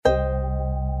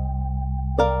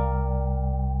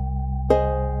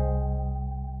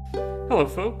Hello,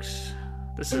 folks.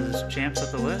 This is Champs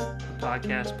at the Lit, a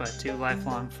podcast by two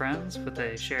lifelong friends with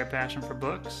a shared passion for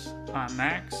books. I'm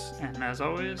Max, and as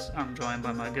always, I'm joined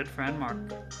by my good friend Mark.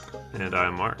 And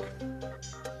I'm Mark.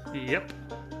 Yep.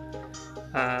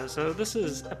 So this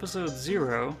is episode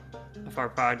 0 of our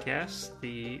podcast,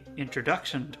 the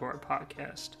introduction to our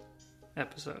podcast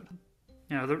episode.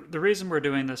 You know, the reason we're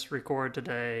doing this record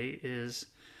today is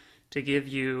to give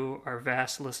you, our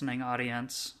vast listening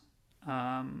audience,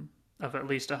 of at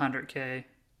least 100K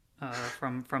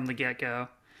from the get-go,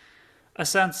 a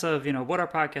sense of, you know, what our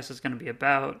podcast is going to be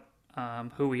about,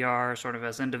 who we are sort of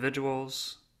as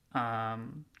individuals,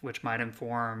 which might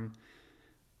inform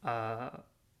the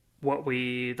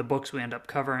books we end up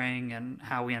covering and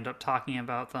how we end up talking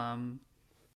about them.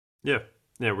 Yeah,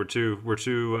 we're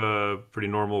two pretty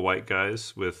normal white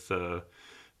guys with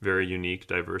very unique,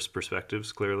 diverse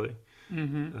perspectives, clearly.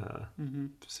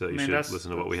 So you should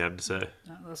listen to what we have to say.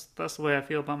 That's the way I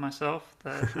feel about myself.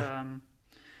 That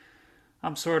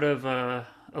I'm sort of a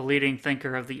leading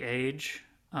thinker of the age,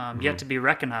 yet to be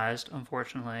recognized,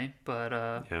 unfortunately. But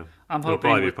I'm hoping it'll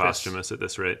probably be posthumous at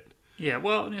this rate. Yeah,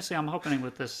 well, you see, I'm hoping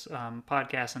with this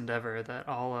podcast endeavor that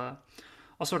I'll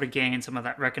sort of gain some of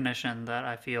that recognition that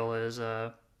I feel is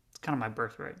it's kind of my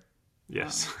birthright.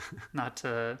 Yes.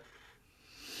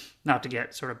 Not to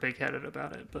get sort of big-headed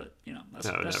about it, but, you know,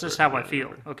 that's just how I feel,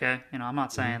 never. Okay? You know, I'm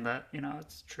not saying that, you know,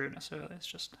 it's true necessarily. It's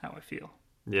just how I feel.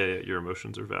 Yeah, your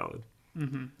emotions are valid.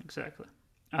 Exactly.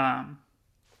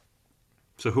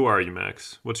 So who are you,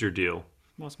 Max? What's your deal?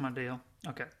 What's my deal?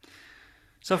 Okay.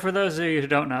 So for those of you who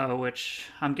don't know, which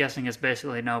I'm guessing is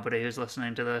basically nobody who's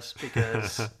listening to this,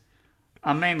 because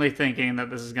I'm mainly thinking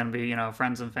that this is going to be, you know,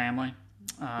 friends and family.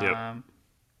 But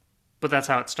that's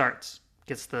how it starts.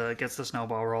 Gets the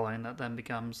snowball rolling that then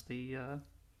becomes the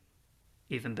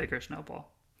even bigger snowball.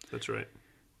 That's right.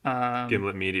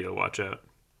 Gimlet Media, watch out.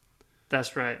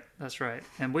 That's right.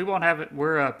 And we won't have it.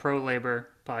 We're a pro-labor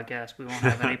podcast. We won't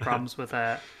have any problems with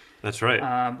that. That's right.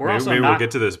 Maybe we'll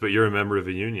get to this, but you're a member of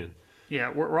a union.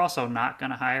 Yeah, we're also not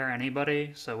going to hire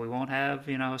anybody, so we won't have,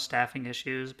 you know, staffing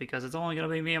issues because it's only going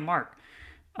to be me and Mark.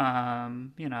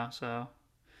 You know, so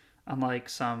unlike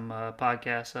some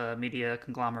podcast media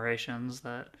conglomerations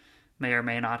that may or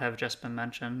may not have just been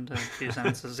mentioned a few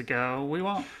sentences ago,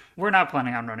 we're not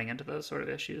planning on running into those sort of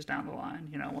issues down the line,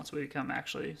 you know, once we become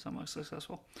actually somewhat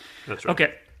successful. That's right.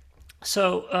 Okay,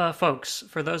 so folks,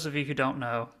 for those of you who don't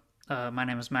know, my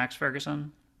name is Max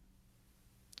Ferguson.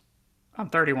 I'm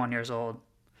 31 years old.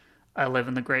 I live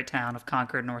in the great town of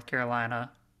Concord, North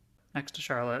Carolina, next to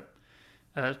Charlotte.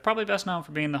 It's probably best known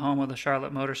for being the home of the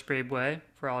Charlotte Motor Speedway,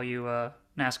 for all you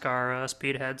NASCAR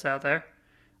speedheads out there.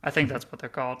 I think that's what they're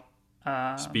called.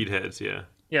 Speedheads, yeah.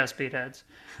 Yeah, speedheads.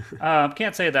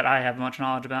 Can't say that I have much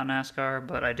knowledge about NASCAR,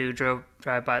 but I do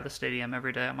drive by the stadium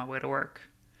every day on my way to work.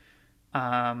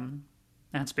 And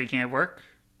speaking of work,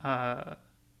 I'm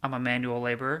a manual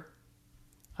laborer.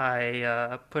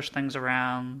 I push things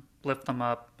around, lift them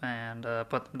up, and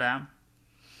put them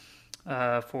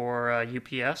down for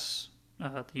UPS.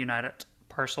 The United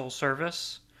Parcel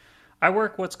Service. I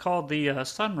work what's called the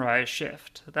sunrise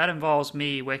shift. That involves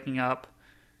me waking up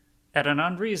at an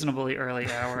unreasonably early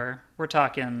hour. We're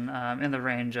talking in the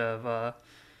range of...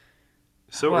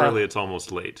 early it's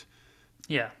almost late.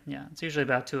 Yeah. It's usually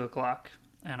about 2 o'clock.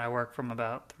 And I work from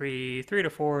about 3 to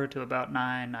 4 to about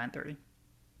 9:30.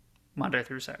 Monday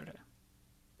through Saturday.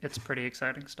 It's pretty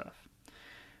exciting stuff.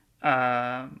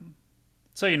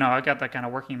 So, you know, I got that kind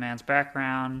of working man's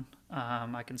background.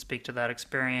 I can speak to that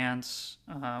experience.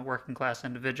 Working class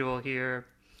individual here.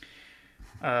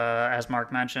 As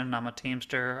Mark mentioned, I'm a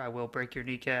Teamster. I will break your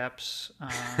kneecaps.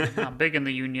 I'm big in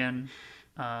the union,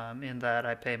 in that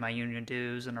I pay my union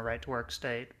dues in a right to work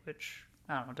state, which,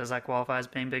 I don't know, does that qualify as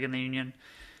being big in the union?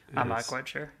 I'm not quite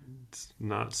sure. It's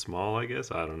not small, I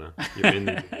guess. I don't know. You're in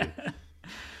the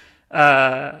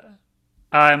union.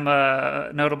 I'm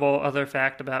a notable other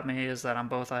fact about me is that I'm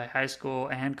both a high school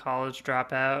and college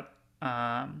dropout.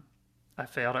 I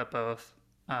failed at both.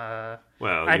 Well,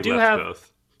 you left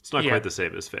both. It's not quite the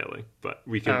same as failing, but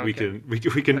we can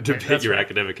debate your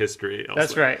academic history elsewhere.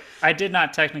 That's right. I did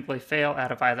not technically fail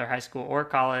out of either high school or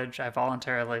college. I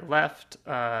voluntarily left.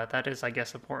 That is, I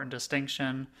guess, an important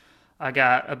distinction. I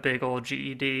got a big old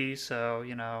GED, so,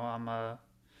 you know,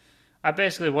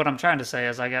 what I'm trying to say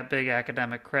is I got big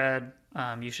academic cred.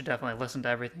 You should definitely listen to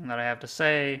everything that I have to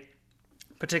say,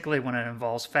 particularly when it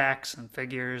involves facts and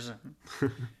figures and,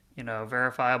 you know,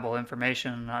 verifiable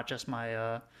information, not just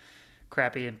my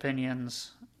crappy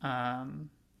opinions.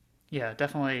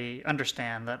 Definitely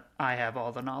understand that I have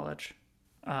all the knowledge.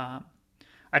 I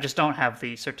just don't have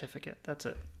the certificate. That's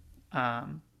it.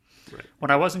 Right.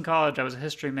 When I was in college, I was a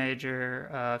history major.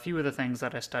 A few of the things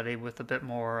that I studied with a bit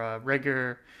more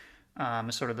rigor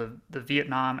is sort of the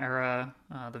Vietnam era,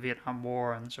 the Vietnam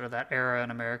War, and sort of that era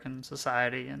in American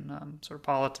society and sort of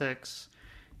politics,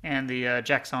 and the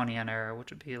Jacksonian era,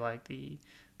 which would be like the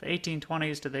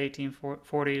 1820s to the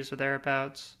 1840s or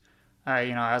thereabouts.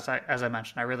 As I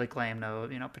mentioned, I really claim no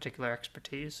particular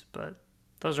expertise, but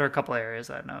those are a couple areas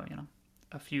that I know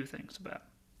a few things about.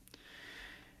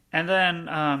 And then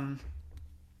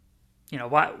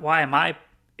why am I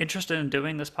interested in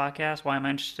doing this podcast? Why am I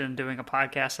interested in doing a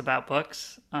podcast about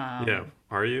books? Yeah,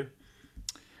 are you?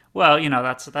 Well,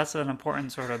 that's an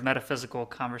important sort of metaphysical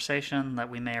conversation that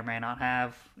we may or may not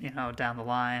have, down the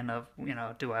line of,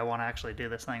 do I want to actually do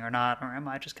this thing or not? Or am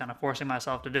I just kind of forcing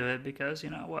myself to do it because, you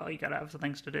got to have some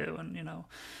things to do and, you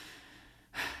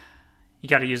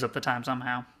got to use up the time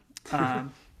somehow.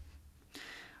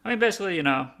 I mean, basically,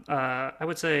 I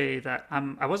would say that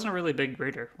I wasn't a really big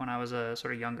reader when I was a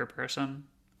sort of younger person.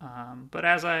 But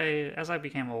as I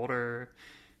became older,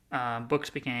 books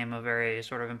became a very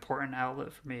sort of important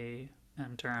outlet for me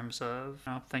in terms of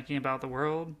thinking about the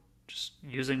world, just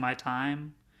using my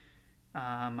time.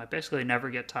 I basically never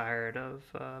get tired of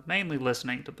mainly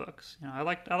listening to books. I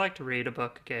like to read a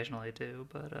book occasionally too,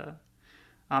 but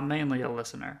I'm mainly a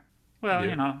listener. Well,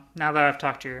 Yeah. Now that I've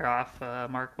talked your ear off,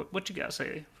 Mark, what you got to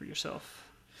say for yourself?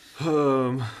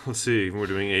 Let's see. We're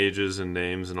doing ages and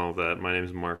names and all that. My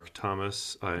name's Mark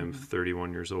Thomas. I am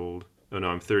 31 years old. Oh no,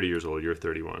 I'm 30 years old. You're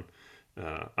 31.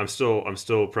 I'm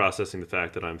still processing the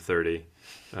fact that I'm 30.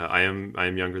 I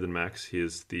am younger than Max. He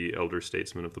is the elder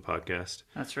statesman of the podcast.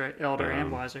 That's right, elder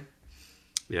and wiser.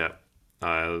 Yeah,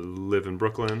 I live in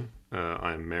Brooklyn.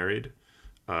 I'm married.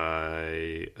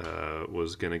 I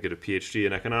was going to get a PhD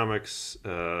in economics,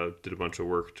 did a bunch of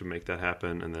work to make that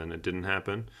happen, and then it didn't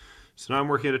happen. So now I'm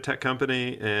working at a tech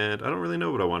company, and I don't really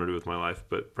know what I want to do with my life,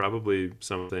 but probably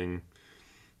something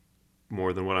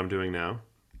more than what I'm doing now.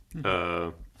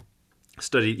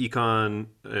 Studied econ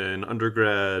in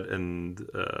undergrad, and,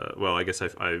 I guess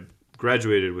I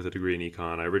graduated with a degree in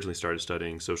econ. I originally started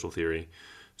studying social theory,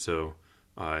 so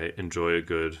I enjoy a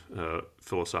good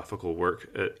philosophical work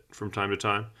from time to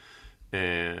time,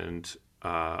 and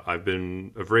I've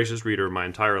been a voracious reader my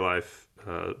entire life.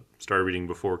 Started reading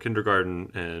before kindergarten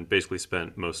and basically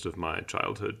spent most of my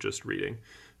childhood just reading.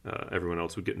 Everyone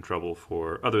else would get in trouble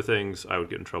for other things. I would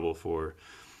get in trouble for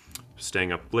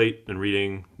staying up late and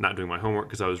reading, not doing my homework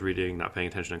because I was reading, not paying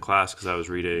attention in class because I was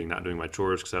reading, not doing my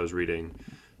chores because I was reading.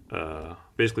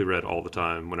 Basically read all the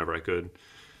time whenever I could.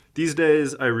 These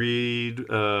days, I read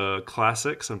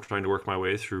classics. I'm trying to work my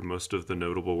way through most of the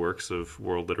notable works of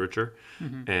world literature.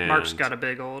 And Mark's got a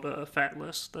big old fat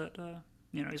list that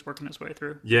he's working his way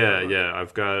through. Yeah.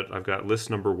 I've got list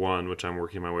number 1, which I'm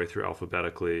working my way through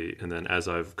alphabetically, and then as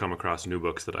I've come across new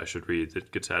books that I should read,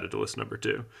 it gets added to list number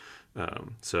 2.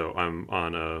 So I'm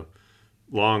on a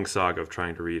long saga of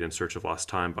trying to read In Search of Lost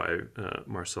Time by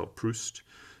Marcel Proust,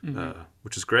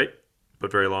 which is great,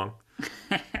 but very long.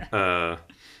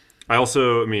 I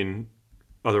also,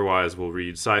 otherwise will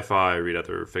read sci-fi, read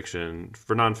other fiction.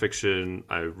 For nonfiction,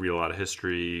 I read a lot of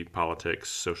history, politics,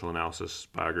 social analysis,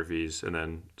 biographies, and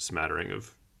then a smattering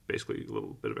of basically a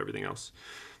little bit of everything else.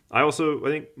 I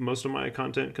think most of my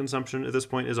content consumption at this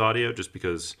point is audio, just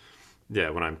because,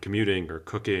 when I'm commuting or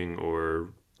cooking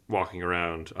or walking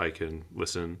around, I can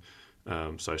listen,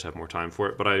 so I just have more time for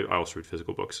it. But I also read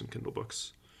physical books and Kindle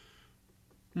books.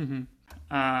 All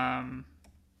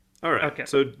right, okay.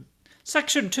 So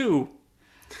Section 2.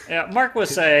 Yeah, Mark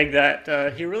was saying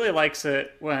that he really likes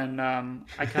it when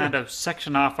I kind of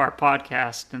section off our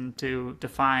podcast into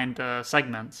defined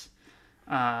segments.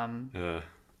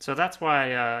 So that's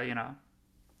why,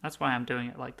 that's why I'm doing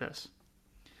it like this.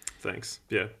 Thanks.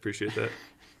 Yeah, appreciate that.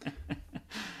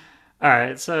 All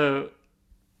right, so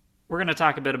we're going to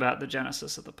talk a bit about the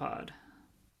genesis of the pod.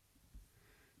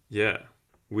 Yeah,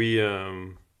 we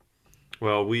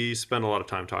spend a lot of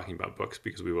time talking about books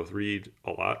because we both read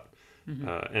a lot.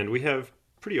 And we have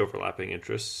pretty overlapping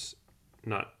interests,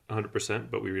 not 100%,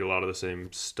 but we read a lot of the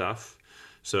same stuff.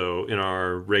 So in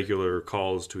our regular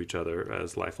calls to each other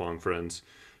as lifelong friends,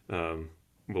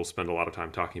 we'll spend a lot of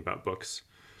time talking about books.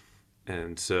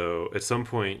 And so at some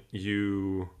point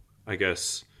you, I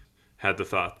guess, had the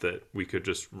thought that we could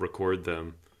just record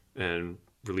them and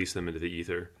release them into the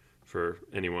ether for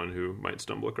anyone who might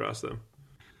stumble across them.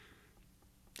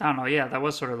 I don't know. Yeah, that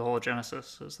was sort of the whole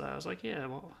genesis. Is that I was like,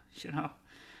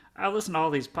 I listen to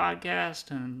all these podcasts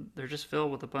and they're just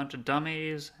filled with a bunch of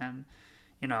dummies, and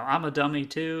I'm a dummy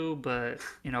too. But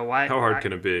why? How hard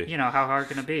can it be? How hard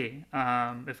can it be?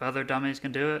 If other dummies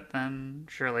can do it, then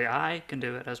surely I can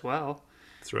do it as well.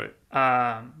 That's right.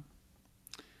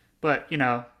 But,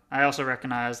 I also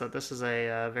recognize that this is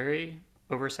a very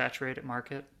oversaturated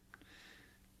market.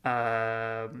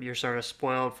 You're sort of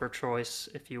spoiled for choice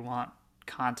if you want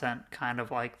content kind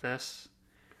of like this.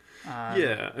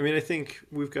 Yeah, I mean, I think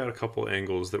we've got a couple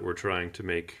angles that we're trying to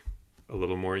make a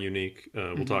little more unique.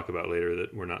 We'll talk about later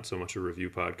that we're not so much a review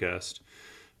podcast.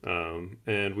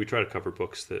 And we try to cover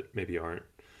books that maybe aren't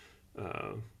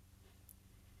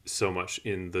so much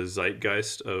in the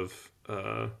zeitgeist of,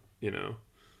 the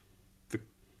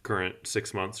current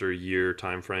 6 months or a year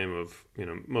time frame of,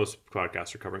 most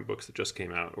podcasts are covering books that just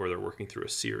came out or they're working through a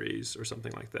series or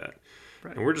something like that.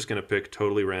 Right. And we're just going to pick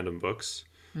totally random books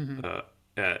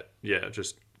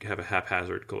just have a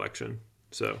haphazard collection.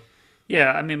 So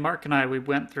yeah, I mean, Mark and I, we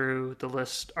went through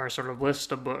our sort of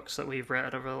list of books that we've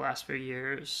read over the last few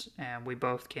years, and we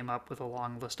both came up with a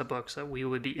long list of books that we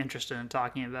would be interested in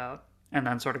talking about, and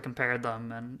then sort of compared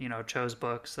them and, chose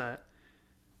books that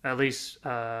at least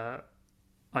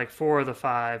like 4 of the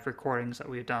 5 recordings that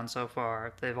we've done so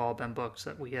far, they've all been books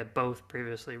that we had both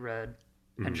previously read,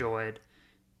 enjoyed,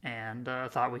 and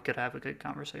thought we could have a good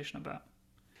conversation about.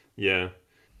 Yeah.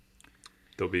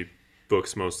 There'll be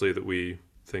books mostly that we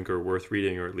think are worth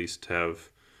reading, or at least have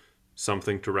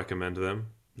something to recommend them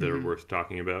that are worth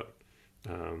talking about,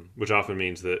 which often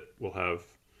means that we'll have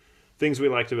things we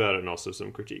liked about it and also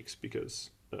some critiques, because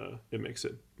it makes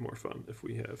it more fun if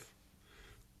we have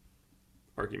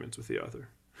arguments with the author.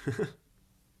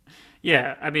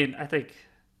 Yeah, I mean, I think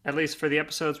at least for the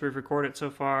episodes we've recorded so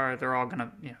far, they're all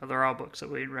they're all books that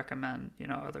we'd recommend,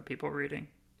 other people reading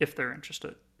if they're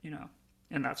interested,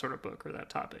 in that sort of book or that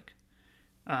topic.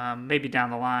 Maybe down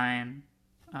the line,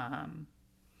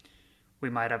 we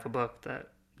might have a book that,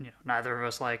 neither of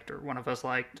us liked or one of us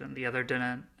liked and the other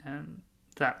didn't, and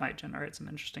that might generate some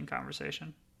interesting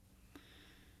conversation.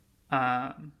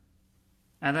 And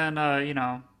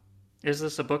then, is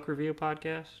this a book review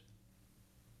podcast?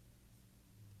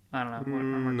 I don't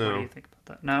know. No. What do you think about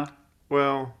that? No?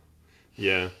 Well,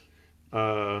 yeah.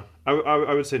 I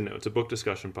would say no. It's a book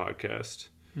discussion podcast.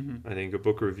 Mm-hmm. I think a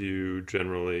book review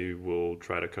generally will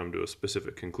try to come to a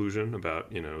specific conclusion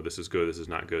about, this is good, this is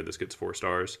not good, this gets 4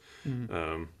 stars.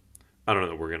 Mm-hmm. I don't know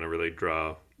that we're going to really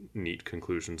draw neat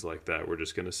conclusions like that. We're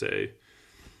just going to say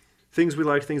things we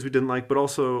liked, things we didn't like, but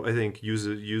also I think use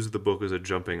the book as a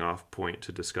jumping off point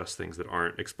to discuss things that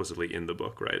aren't explicitly in the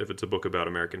book, right? If it's a book about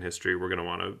American history, we're going to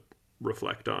want to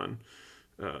reflect on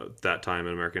that time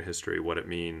in American history, what it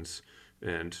means,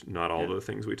 and not all the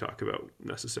things we talk about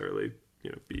necessarily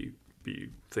be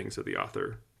things that the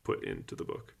author put into the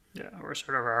book. Yeah, or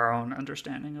sort of our own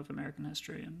understanding of American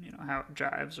history and, how it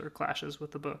jives or clashes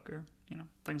with the book or,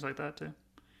 things like that too.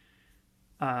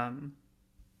 I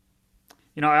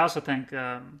also think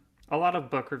a lot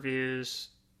of book reviews,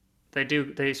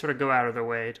 they sort of go out of their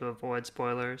way to avoid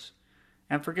spoilers,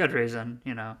 and for good reason.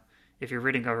 If you're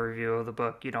reading a review of the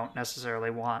book, you don't necessarily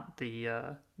want the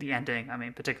ending. I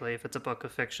mean, particularly if it's a book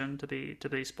of fiction, to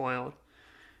be spoiled.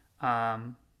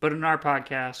 But in our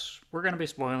podcast, we're going to be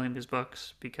spoiling these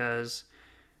books because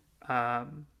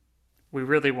we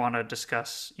really want to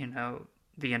discuss,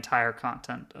 the entire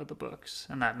content of the books,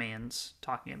 and that means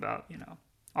talking about,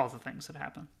 all the things that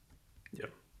happen. Yeah.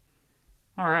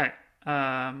 All right.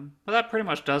 Well, that pretty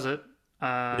much does it.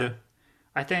 Yeah.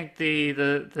 I think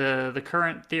the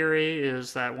current theory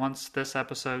is that once this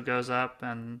episode goes up,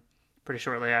 and pretty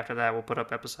shortly after that, we'll put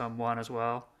up episode 1 as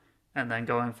well. And then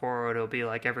going forward, it'll be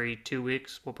like every 2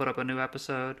 weeks, we'll put up a new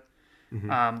episode.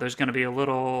 Mm-hmm. There's going to be a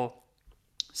little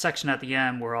section at the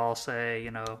end where I'll say,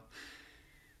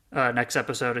 next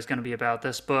episode is going to be about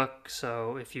this book.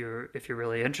 So if you're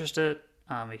really interested,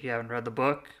 if you haven't read the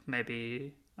book,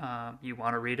 maybe you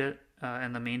want to read it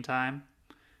in the meantime.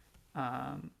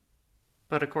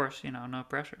 But of course, no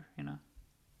pressure.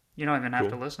 You don't even have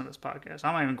to listen to this podcast.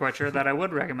 I'm not even quite sure that I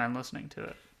would recommend listening to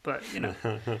it. But,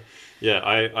 Yeah,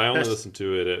 I only listen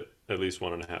to it at least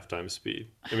 1.5 times speed.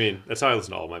 I mean, that's how I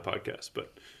listen to all my podcasts,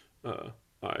 but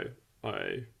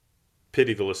I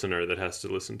pity the listener that has to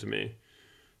listen to me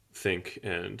think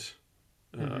and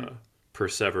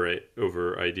perseverate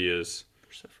over ideas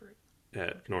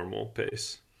at normal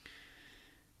pace.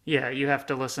 Yeah, you have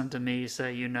to listen to me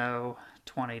say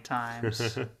 20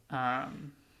 times in 20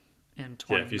 minutes.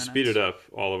 Yeah, if you speed it up,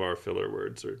 all of our filler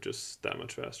words are just that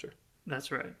much faster.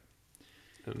 That's right.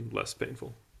 And less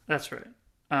painful. That's right.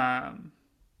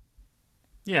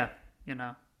 Yeah,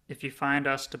 if you find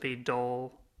us to be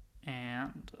dull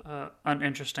and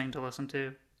uninteresting to listen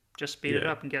to, just speed it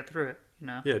up and get through it.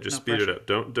 Yeah, just speed it up.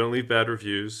 Don't leave bad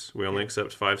reviews. We only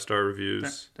accept 5-star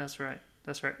reviews. That's right.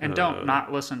 And don't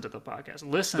not listen to the podcast.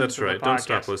 Listen to the podcast. That's right. Don't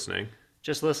stop listening.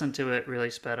 just listen to it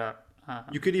really sped up.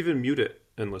 You could even mute it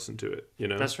and listen to it.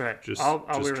 That's right. Just all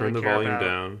just we turn really the volume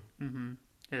down.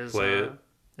 Is play it.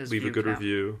 Is leave a good count.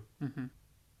 Review.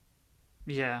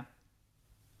 Yeah.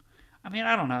 I mean,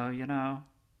 I don't know.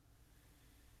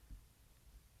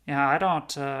 Yeah, I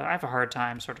don't. I have a hard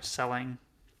time sort of selling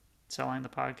the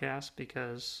podcast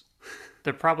because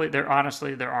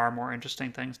honestly there are more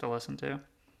interesting things to listen to.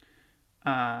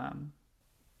 But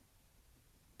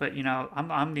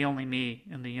I'm the only me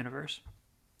in the universe,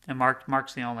 and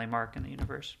Mark's the only Mark in the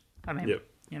universe. I mean,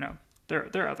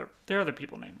 there are other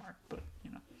people named Mark, but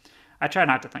I try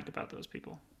not to think about those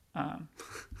people.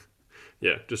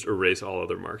 Yeah, just erase all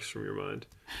other Marks from your mind.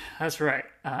 That's right,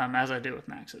 as I do with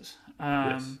Max's.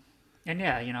 Yes. And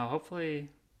yeah, hopefully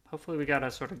we got a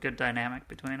sort of good dynamic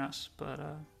between us. But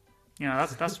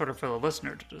that's sort of for the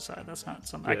listener to decide. That's not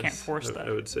something I can't force that.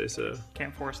 I would say so.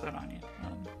 Can't force that on you,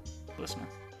 listener.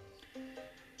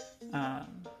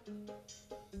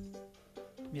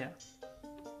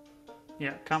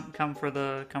 Yeah. Come for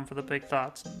the big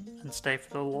thoughts and stay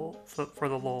for the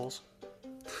lulls.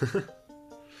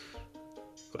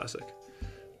 Classic.